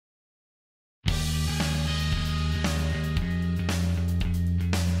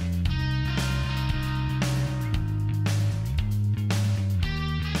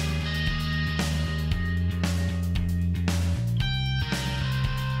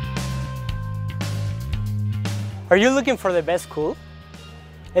Are you looking for the best school?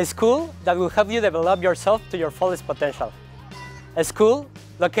 A school that will help you develop yourself to your fullest potential. A school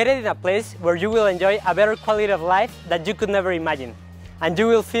located in a place where you will enjoy a better quality of life that you could never imagine, and you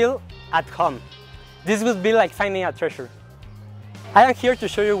will feel at home. This will be like finding a treasure. I am here to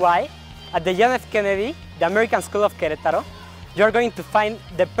show you why, at the John F. Kennedy, the American School of Querétaro, you are going to find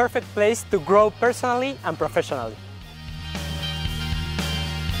the perfect place to grow personally and professionally.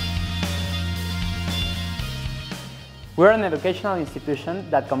 We're an educational institution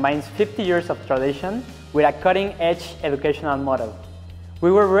that combines 50 years of tradition with a cutting-edge educational model. We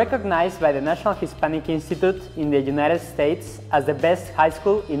were recognized by the National Hispanic Institute in the United States as the best high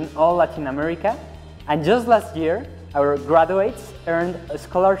school in all Latin America, and just last year, our graduates earned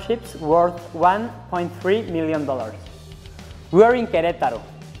scholarships worth $1.3 million. We are in Querétaro,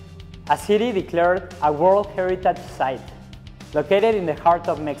 a city declared a World Heritage Site, located in the heart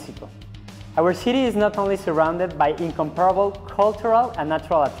of Mexico. Our city is not only surrounded by incomparable cultural and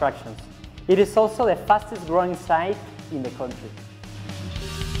natural attractions, it is also the fastest growing site in the country.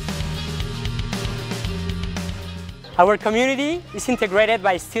 Our community is integrated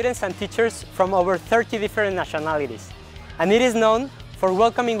by students and teachers from over 30 different nationalities, and it is known for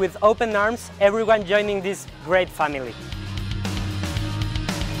welcoming with open arms everyone joining this great family.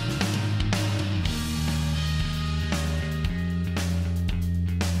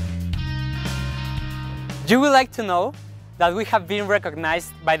 You would like to know that we have been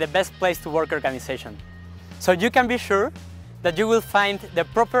recognized by the Best Place to Work organization, so you can be sure that you will find the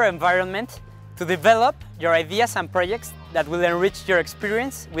proper environment to develop your ideas and projects that will enrich your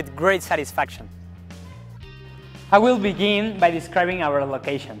experience with great satisfaction. I will begin by describing our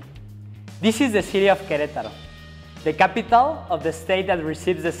location. This is the city of Querétaro, the capital of the state that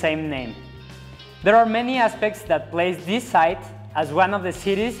receives the same name. There are many aspects that place this site as one of the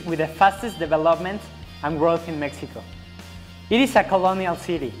cities with the fastest development and growth in Mexico. It is a colonial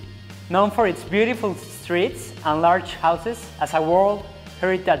city, known for its beautiful streets and large houses as a World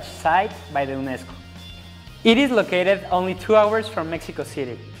Heritage Site by the UNESCO. It is located only 2 hours from Mexico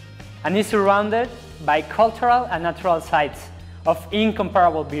City and is surrounded by cultural and natural sites of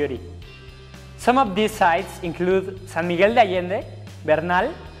incomparable beauty. Some of these sites include San Miguel de Allende,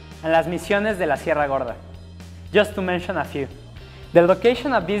 Bernal, and Las Misiones de la Sierra Gorda, just to mention a few. The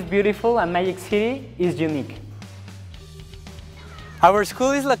location of this beautiful and magic city is unique. Our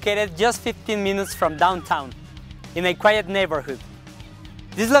school is located just 15 minutes from downtown, in a quiet neighborhood.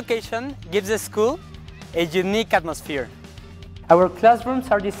 This location gives the school a unique atmosphere. Our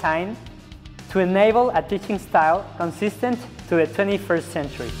classrooms are designed to enable a teaching style consistent to the 21st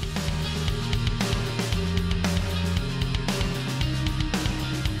century.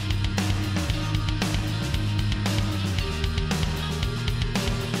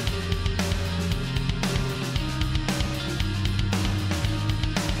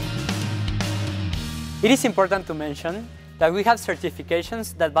 It is important to mention that we have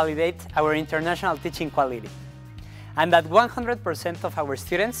certifications that validate our international teaching quality, and that 100% of our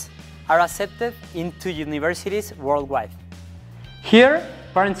students are accepted into universities worldwide. Here,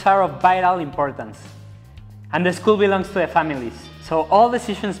 parents are of vital importance, and the school belongs to the families, so all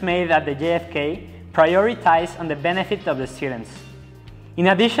decisions made at the JFK prioritize on the benefit of the students. In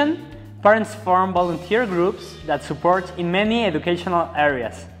addition, parents form volunteer groups that support in many educational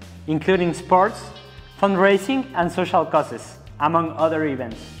areas, including sports, fundraising, and social causes, among other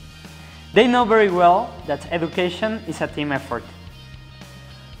events. They know very well that education is a team effort.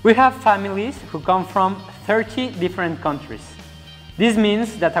 We have families who come from 30 different countries. This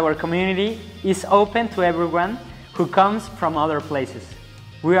means that our community is open to everyone who comes from other places.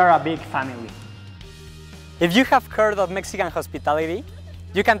 We are a big family. If you have heard of Mexican hospitality,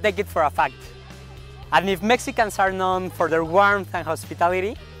 you can take it for a fact. And if Mexicans are known for their warmth and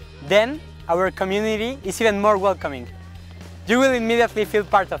hospitality, then our community is even more welcoming. You will immediately feel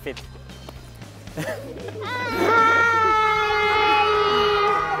part of it.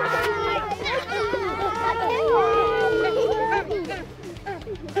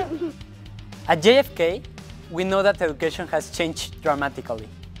 At JFK, we know that education has changed dramatically,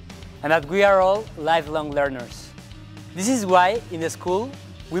 and that we are all lifelong learners. This is why, in the school,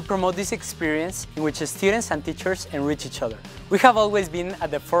 we promote this experience in which students and teachers enrich each other. We have always been at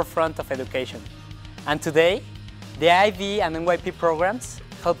the forefront of education, and today, the IB and NYP programs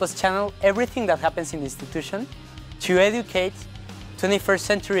help us channel everything that happens in the institution to educate 21st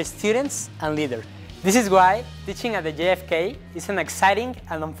century students and leaders. This is why teaching at the JFK is an exciting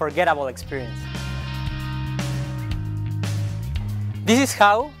and unforgettable experience. This is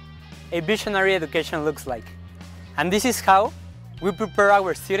how a visionary education looks like, and this is how we prepare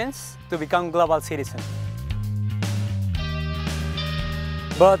our students to become global citizens.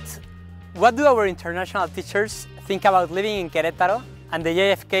 But what do our international teachers think about living in Querétaro and the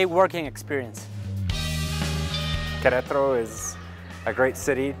JFK working experience? Querétaro is a great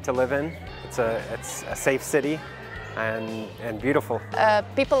city to live in. It's a safe city and beautiful.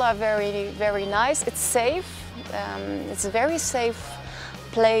 People are very nice. It's safe. It's a very safe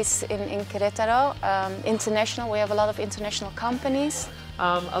place in Querétaro. International, we have a lot of international companies.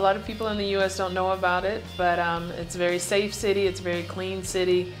 A lot of people in the U.S. don't know about it, but it's a very safe city, it's a very clean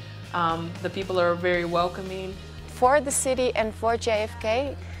city. The people are very welcoming. For the city and for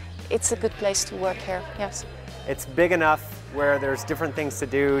JFK, it's a good place to work here, yes. It's big enough where there's different things to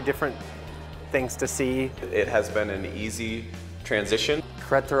do, different things to see. It has been an easy transition.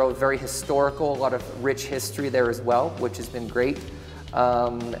 Querétaro, very historical, a lot of rich history there as well, which has been great.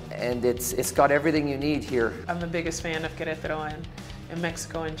 And it's got everything you need here. I'm the biggest fan of Querétaro and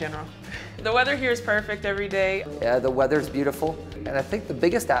Mexico in general. The weather here is perfect every day. Yeah, the weather's beautiful. And I think the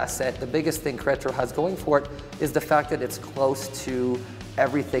biggest asset, the biggest thing Querétaro has going for it is the fact that it's close to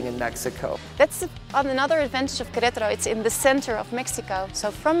everything in Mexico. That's another advantage of Querétaro. It's in the center of Mexico.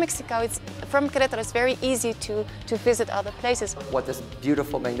 So from Querétaro, it's very easy to visit other places. What this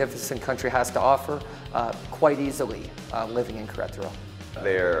beautiful, magnificent country has to offer quite easily living in Querétaro.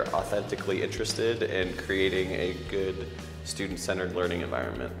 They're authentically interested in creating a good student-centered learning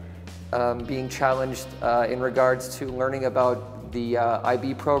environment. Being challenged in regards to learning about the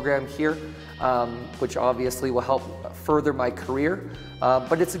IB program here, which obviously will help further my career.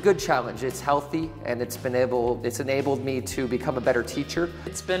 But it's a good challenge. It's healthy, and it's enabled me to become a better teacher.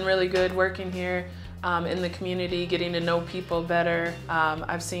 It's been really good working here in the community, getting to know people better.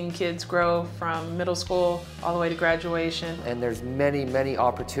 I've seen kids grow from middle school all the way to graduation. And there's many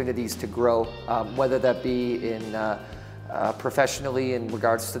opportunities to grow, whether that be in professionally in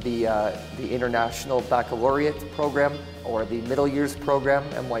regards to the International Baccalaureate program or the Middle Years program,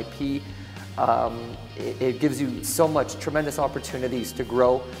 MYP. It gives you so much, tremendous opportunities to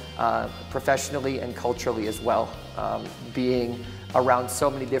grow professionally and culturally as well, being around so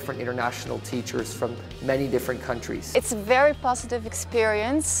many different international teachers from many different countries. It's a very positive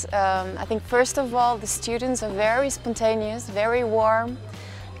experience. I think first of all, the students are very spontaneous, very warm,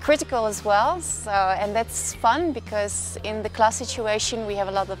 critical as well, and that's fun because in the class situation we have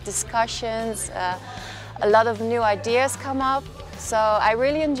a lot of discussions, a lot of new ideas come up. So I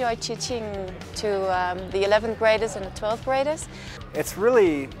really enjoy teaching to the 11th graders and the 12th graders. It's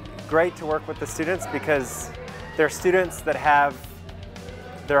really great to work with the students because they're students that have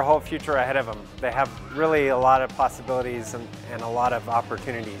their whole future ahead of them. They have really a lot of possibilities and a lot of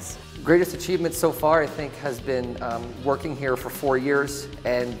opportunities. Greatest achievement so far, I think, has been working here for 4 years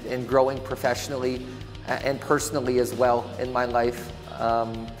and growing professionally and personally as well in my life.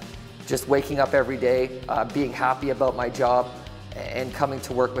 Just waking up every day, being happy about my job, and coming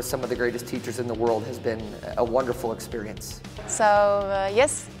to work with some of the greatest teachers in the world has been a wonderful experience. So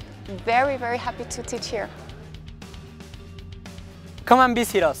yes, very happy to teach here. Come and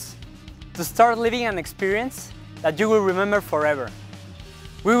visit us to start living an experience that you will remember forever.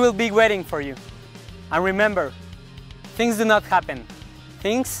 We will be waiting for you. And remember, things do not happen.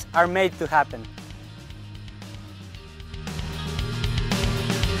 Things are made to happen.